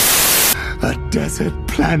A desert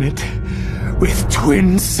planet with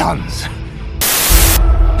twin suns.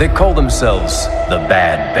 They call themselves the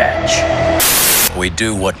Bad Batch. We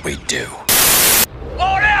do what we do.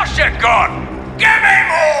 What else you got? Give me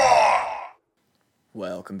more!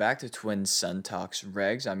 Welcome back to Twin Sun Talks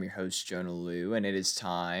Regs. I'm your host, Jonah Liu, and it is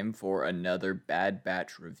time for another Bad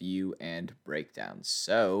Batch review and breakdown.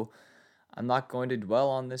 So, I'm not going to dwell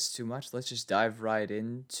on this too much. Let's just dive right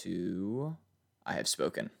into I Have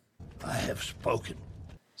Spoken. I have spoken.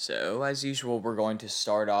 So, as usual, we're going to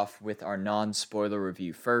start off with our non-spoiler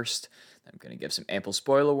review first. I'm going to give some ample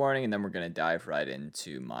spoiler warning, and then we're going to dive right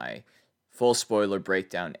into my full spoiler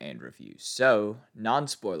breakdown and review. So,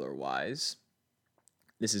 non-spoiler wise,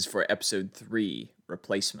 this is for episode 3,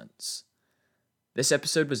 Replacements. This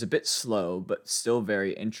episode was a bit slow, but still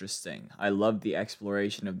very interesting. I loved the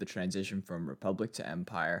exploration of the transition from Republic to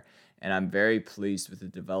Empire, and I'm very pleased with the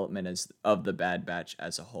development of the Bad Batch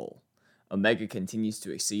as a whole. Omega continues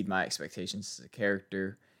to exceed my expectations as a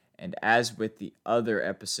character, and as with the other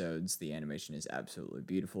episodes, the animation is absolutely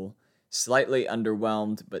beautiful. Slightly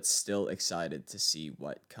underwhelmed, but still excited to see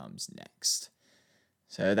what comes next.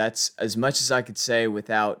 So that's as much as I could say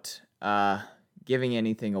without giving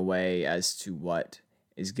anything away as to what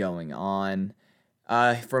is going on.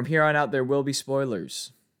 From here on out, there will be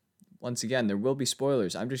spoilers. Once again, there will be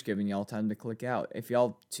spoilers. I'm just giving y'all time to click out. If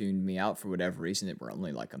y'all tuned me out for whatever reason, we're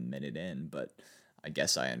only like a minute in, but I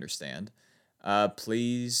guess I understand.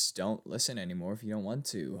 Please don't listen anymore if you don't want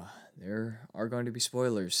to. There are going to be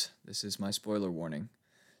spoilers. This is my spoiler warning.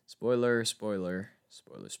 Spoiler, spoiler,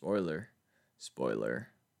 spoiler, spoiler, spoiler,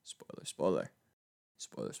 spoiler, spoiler,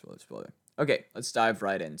 spoiler, spoiler, spoiler. Okay, let's dive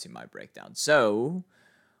right into my breakdown. So,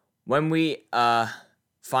 when we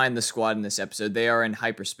find the squad in this episode, they are in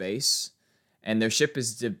hyperspace, and their ship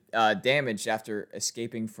is damaged after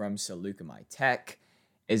escaping from Seleucami. Tech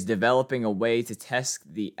is developing a way to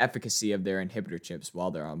test the efficacy of their inhibitor chips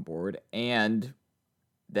while they're on board, and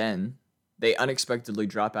then they unexpectedly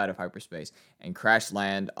drop out of hyperspace and crash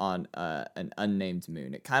land on an unnamed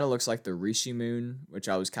moon. It kind of looks like the Rishi moon, which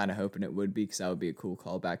I was kind of hoping it would be, because that would be a cool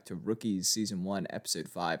callback to Rookies Season 1, Episode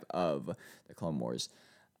 5 of the Clone Wars.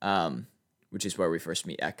 Which is where we first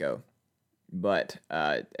meet Echo, but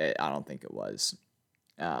I don't think it was.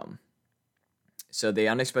 So they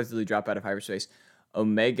unexpectedly drop out of hyperspace.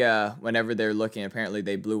 Omega, whenever they're looking, apparently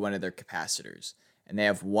they blew one of their capacitors, and they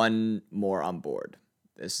have one more on board.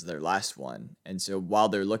 This is their last one, and so while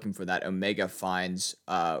they're looking for that, Omega finds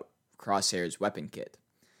Crosshair's weapon kit,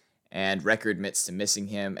 and Wrecker admits to missing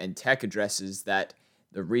him, and Tech addresses that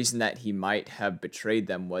the reason that he might have betrayed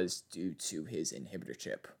them was due to his inhibitor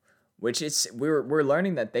chip. Which we're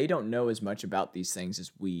learning that they don't know as much about these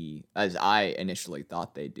things as I initially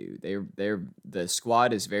thought they do. The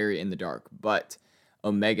squad is very in the dark, but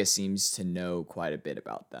Omega seems to know quite a bit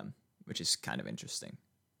about them, which is kind of interesting.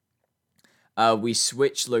 We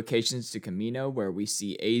switch locations to Camino, where we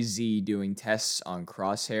see AZ doing tests on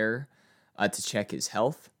Crosshair to check his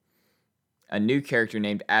health. A new character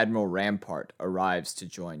named Admiral Rampart arrives to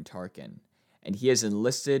join Tarkin, and he has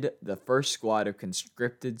enlisted the first squad of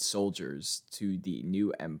conscripted soldiers to the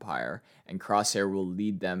new Empire, and Crosshair will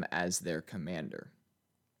lead them as their commander.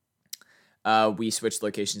 We switch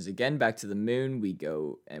locations again back to the moon. We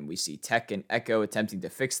go and we see Tech and Echo attempting to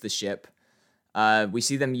fix the ship. We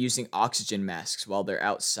see them using oxygen masks while they're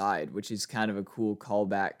outside, which is kind of a cool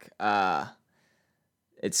callback.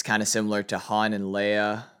 It's kind of similar to Han and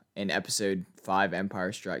Leia in Episode 5,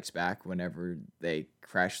 Empire Strikes Back, whenever they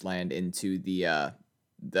crash land into the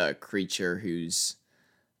creature who's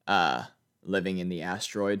living in the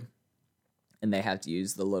asteroid, and they have to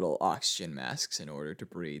use the little oxygen masks in order to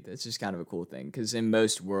breathe. It's just kind of a cool thing, because in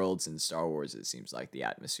most worlds in Star Wars, it seems like the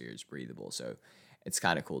atmosphere is breathable, so it's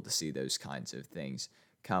kind of cool to see those kinds of things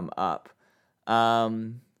come up.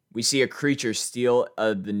 We see a creature steal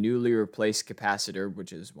the newly replaced capacitor,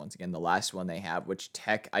 which is, once again, the last one they have, which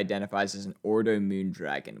Tech identifies as an Ordo Moon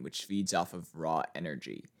Dragon, which feeds off of raw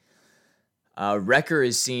energy. Wrecker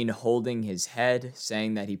is seen holding his head,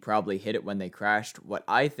 saying that he probably hit it when they crashed. What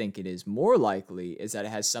I think it is more likely is that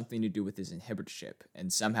it has something to do with his inhibitor chip,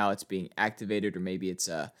 and somehow it's being activated, or maybe it's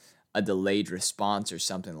a delayed response or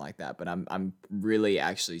something like that. But I'm really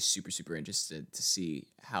actually super interested to see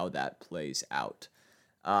how that plays out.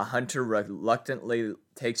 Hunter reluctantly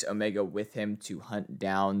takes Omega with him to hunt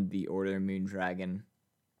down the Order Moon Dragon.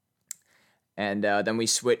 And then we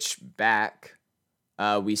switch back.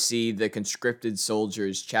 We see the conscripted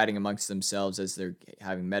soldiers chatting amongst themselves as they're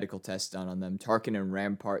having medical tests done on them. Tarkin and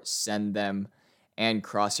Rampart send them and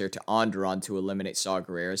Crosshair to Onderon to eliminate Saw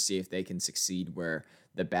Gerrera, see if they can succeed where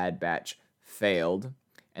the Bad Batch failed.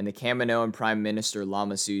 And the Kaminoan Prime Minister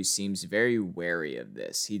Lama Su seems very wary of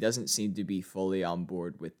this. He doesn't seem to be fully on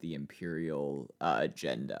board with the Imperial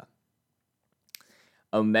agenda.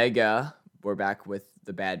 Omega, we're back with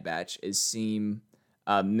the Bad Batch, is seen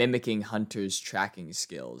mimicking Hunter's tracking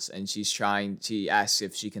skills. And she asks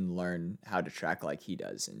if she can learn how to track like he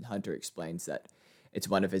does. And Hunter explains that it's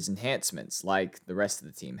one of his enhancements, like the rest of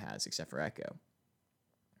the team has, except for Echo.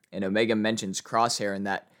 And Omega mentions Crosshair and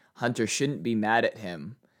that Hunter shouldn't be mad at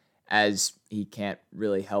him, as he can't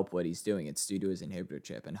really help what he's doing. It's due to his inhibitor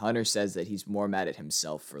chip. And Hunter says that he's more mad at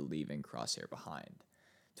himself for leaving Crosshair behind.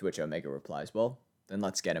 To which Omega replies, well, then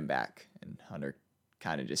let's get him back. And Hunter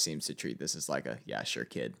kind of just seems to treat this as like a, yeah, sure,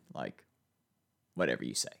 kid. Like, whatever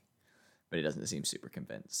you say. But he doesn't seem super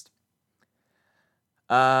convinced.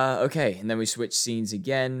 Okay, and then we switch scenes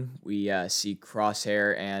again. We see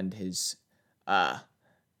Crosshair and his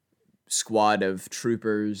squad of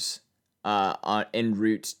troopers en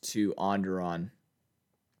route to Onderon.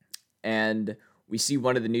 And we see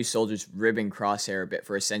one of the new soldiers ribbing Crosshair a bit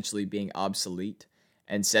for essentially being obsolete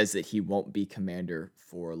and says that he won't be commander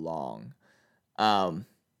for long.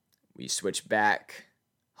 We switch back.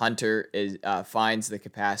 Hunter finds the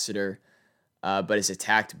capacitor, but is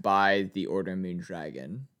attacked by the Order Moon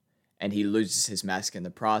Dragon, and he loses his mask in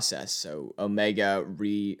the process. So Omega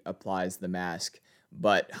reapplies the mask,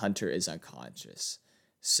 but Hunter is unconscious.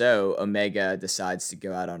 So Omega decides to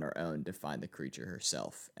go out on her own to find the creature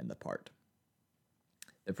herself and the part.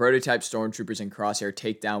 The prototype stormtroopers and Crosshair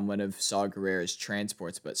take down one of Saw Gerrera's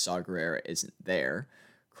transports, but Saw Gerrera isn't there.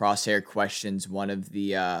 Crosshair questions one of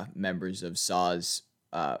the members of Saw's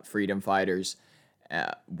freedom fighters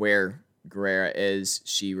where Gerrera is.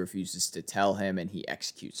 She refuses to tell him, and he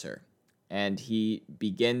executes her. And he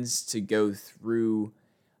begins to go through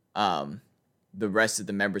the rest of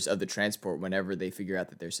the members of the transport whenever they figure out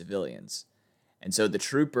that they're civilians. And so the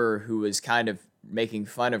trooper who was kind of making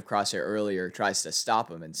fun of Crosshair earlier tries to stop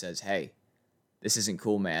him and says, hey, this isn't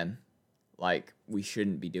cool, man. Like, we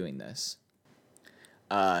shouldn't be doing this.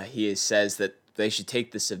 He says that they should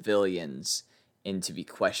take the civilians in to be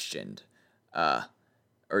questioned,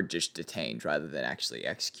 or just detained rather than actually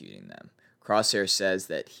executing them. Crosshair says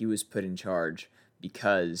that he was put in charge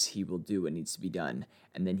because he will do what needs to be done,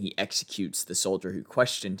 and then he executes the soldier who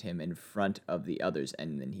questioned him in front of the others,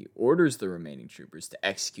 and then he orders the remaining troopers to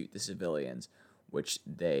execute the civilians, which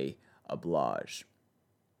they oblige.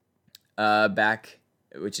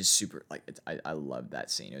 Which is super, like, I love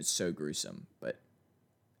that scene. It was so gruesome, but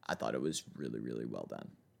I thought it was really, really well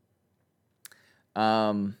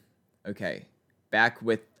done. Okay, back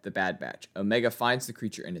with the Bad Batch. Omega finds the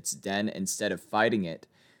creature in its den. Instead of fighting it,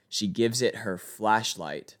 she gives it her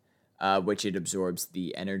flashlight, which it absorbs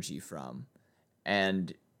the energy from,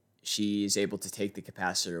 and she's able to take the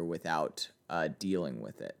capacitor without dealing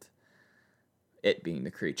with it being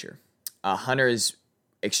the creature. Hunter is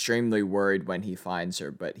extremely worried when he finds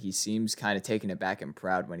her, but he seems kind of taken aback and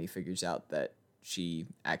proud when he figures out that she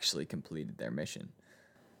actually completed their mission.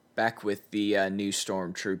 Back with the new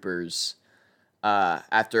stormtroopers,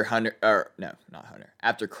 after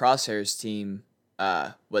Crosshair's team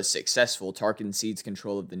was successful, Tarkin cedes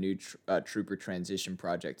control of the new trooper transition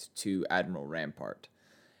project to Admiral Rampart.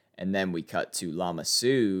 And then we cut to Lama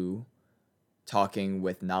Su talking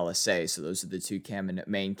with Nala Se. So those are the two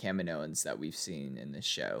main Kaminoans that we've seen in this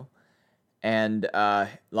show. And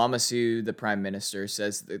Lama Su, the Prime Minister,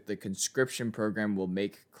 says that the conscription program will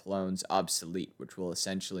make clones obsolete, which will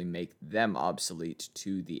essentially make them obsolete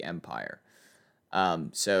to the Empire.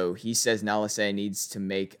 So he says Nala Se needs to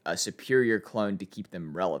make a superior clone to keep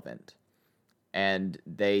them relevant. And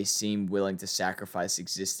they seem willing to sacrifice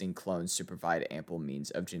existing clones to provide ample means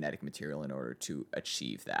of genetic material in order to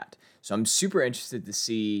achieve that. So I'm super interested to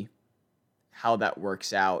see how that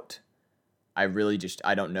works out. I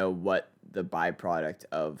don't know what the byproduct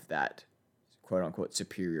of that quote-unquote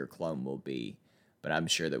superior clone will be, but I'm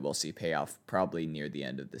sure that we'll see payoff probably near the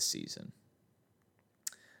end of this season.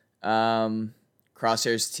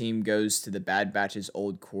 Crosshair's team goes to the Bad Batch's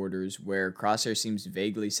old quarters, where Crosshair seems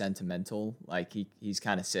vaguely sentimental. Like, he's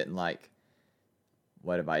kind of sitting like,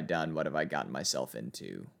 what have I done? What have I gotten myself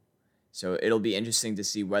into? So it'll be interesting to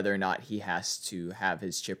see whether or not he has to have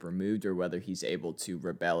his chip removed or whether he's able to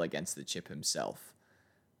rebel against the chip himself.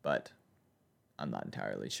 But I'm not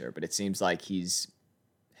entirely sure. But it seems like he's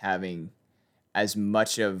having as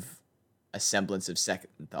much of a semblance of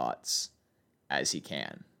second thoughts as he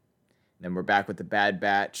can. Then we're back with the Bad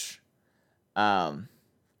Batch.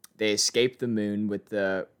 They escape the moon with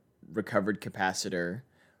the recovered capacitor.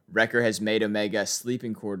 Wrecker has made Omega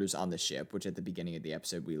sleeping quarters on the ship, which at the beginning of the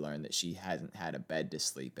episode we learned that she hasn't had a bed to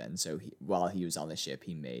sleep in. So while he was on the ship,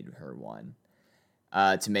 he made her one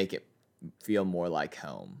to make it feel more like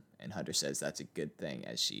home. And Hunter says that's a good thing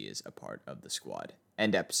as she is a part of the squad.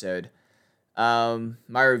 End episode.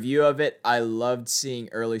 My review of it, I loved seeing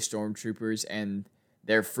early stormtroopers and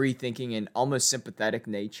their free thinking and almost sympathetic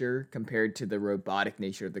nature compared to the robotic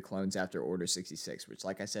nature of the clones after Order 66, which,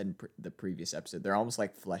 like I said in the previous episode, they're almost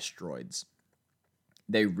like flesh droids.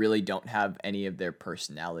 They really don't have any of their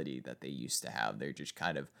personality that they used to have. They're just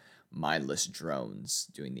kind of mindless drones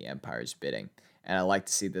doing the Empire's bidding. And I like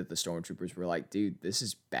to see that the stormtroopers were like, dude, this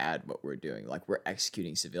is bad what we're doing. Like, we're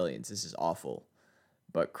executing civilians. This is awful.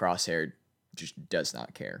 But Crosshair just does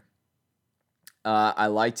not care. I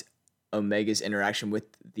liked Omega's interaction with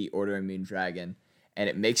the Order Moondragon, and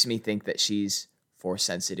it makes me think that she's Force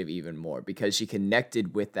sensitive even more because she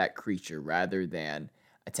connected with that creature rather than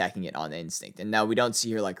attacking it on instinct. And now we don't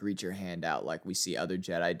see her like reach her hand out like we see other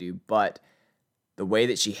Jedi do, but the way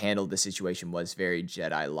that she handled the situation was very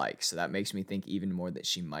Jedi-like, so that makes me think even more that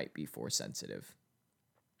she might be Force sensitive.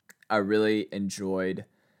 I really enjoyed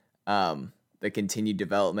the continued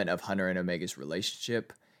development of Hunter and Omega's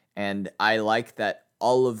relationship, and I like that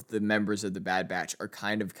all of the members of the Bad Batch are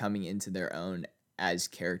kind of coming into their own as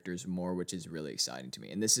characters more, which is really exciting to me.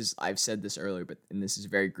 And this is, I've said this earlier, and this is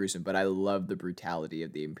very gruesome, but I love the brutality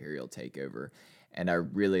of the Imperial takeover. And I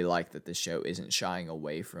really like that the show isn't shying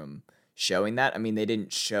away from showing that. I mean, they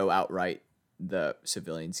didn't show outright the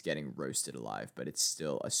civilians getting roasted alive, but it's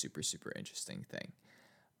still a super, super interesting thing.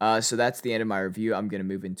 So that's the end of my review. I'm going to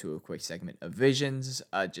move into a quick segment of visions,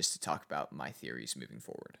 just to talk about my theories moving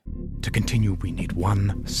forward. To continue, we need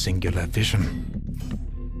one singular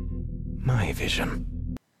vision. My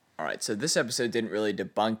vision. All right, so this episode didn't really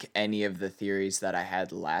debunk any of the theories that I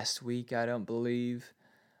had last week, I don't believe.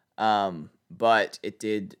 But it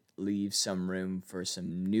did leave some room for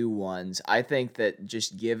some new ones. I think that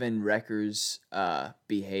just given Wrecker's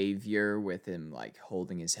behavior with him like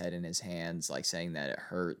holding his head in his hands, like saying that it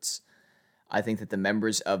hurts, I think that the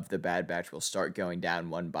members of the Bad Batch will start going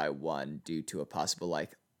down one by one due to a possible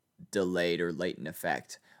like delayed or latent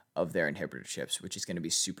effect of their inhibitor chips, which is going to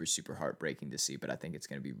be super, super heartbreaking to see, but I think it's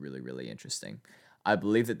going to be really, really interesting. I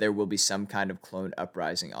believe that there will be some kind of clone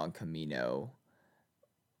uprising on Kamino.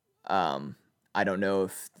 I don't know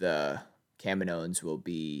if the Kaminoans will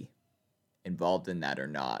be involved in that or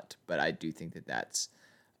not, but I do think that that's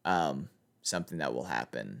something that will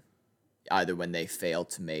happen either when they fail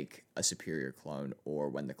to make a superior clone or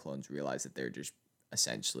when the clones realize that they're just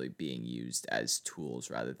essentially being used as tools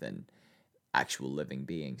rather than actual living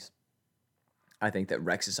beings. I think that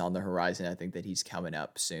Rex is on the horizon. I think that he's coming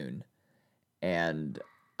up soon. And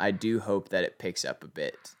I do hope that it picks up a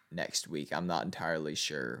bit next week. I'm not entirely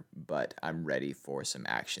sure, but I'm ready for some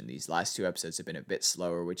action. These last two episodes have been a bit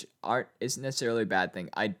slower, which isn't necessarily a bad thing.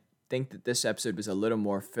 I think that this episode was a little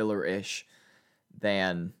more filler-ish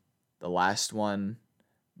than the last one,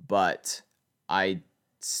 but I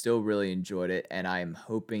still really enjoyed it, and I'm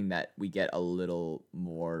hoping that we get a little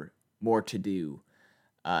more to do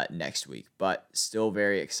next week, but still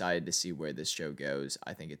very excited to see where this show goes.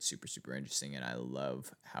 I think it's super, super interesting, and I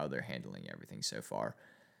love how they're handling everything so far.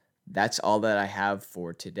 That's all that I have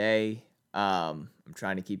for today. I'm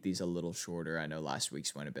trying to keep these a little shorter. I know last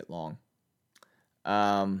week's went a bit long.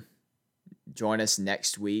 Join us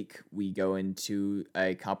next week. We go into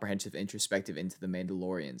a comprehensive introspective into the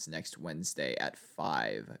Mandalorians next Wednesday at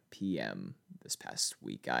 5 p.m. This past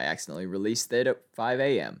week, I accidentally released it at 5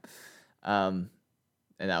 a.m. And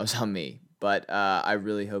that was on me. But I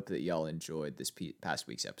really hope that y'all enjoyed this past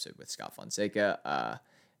week's episode with Scott Fonseca.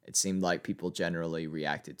 It seemed like people generally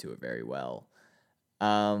reacted to it very well.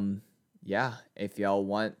 Yeah, if y'all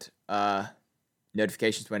want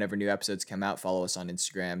notifications whenever new episodes come out, follow us on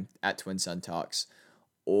Instagram at Twin Sun Talks,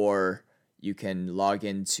 or you can log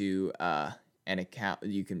into an account.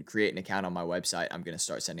 You can create an account on my website. I'm going to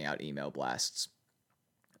start sending out email blasts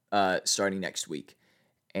starting next week.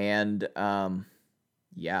 And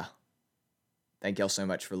yeah, thank y'all so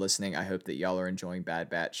much for listening. I hope that y'all are enjoying Bad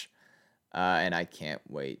Batch, and I can't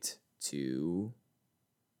wait to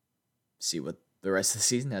see what the rest of the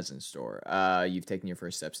season has in store. You've taken your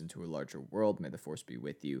first steps into a larger world. May the Force be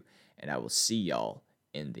with you, and I will see y'all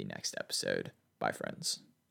in the next episode. Bye, friends.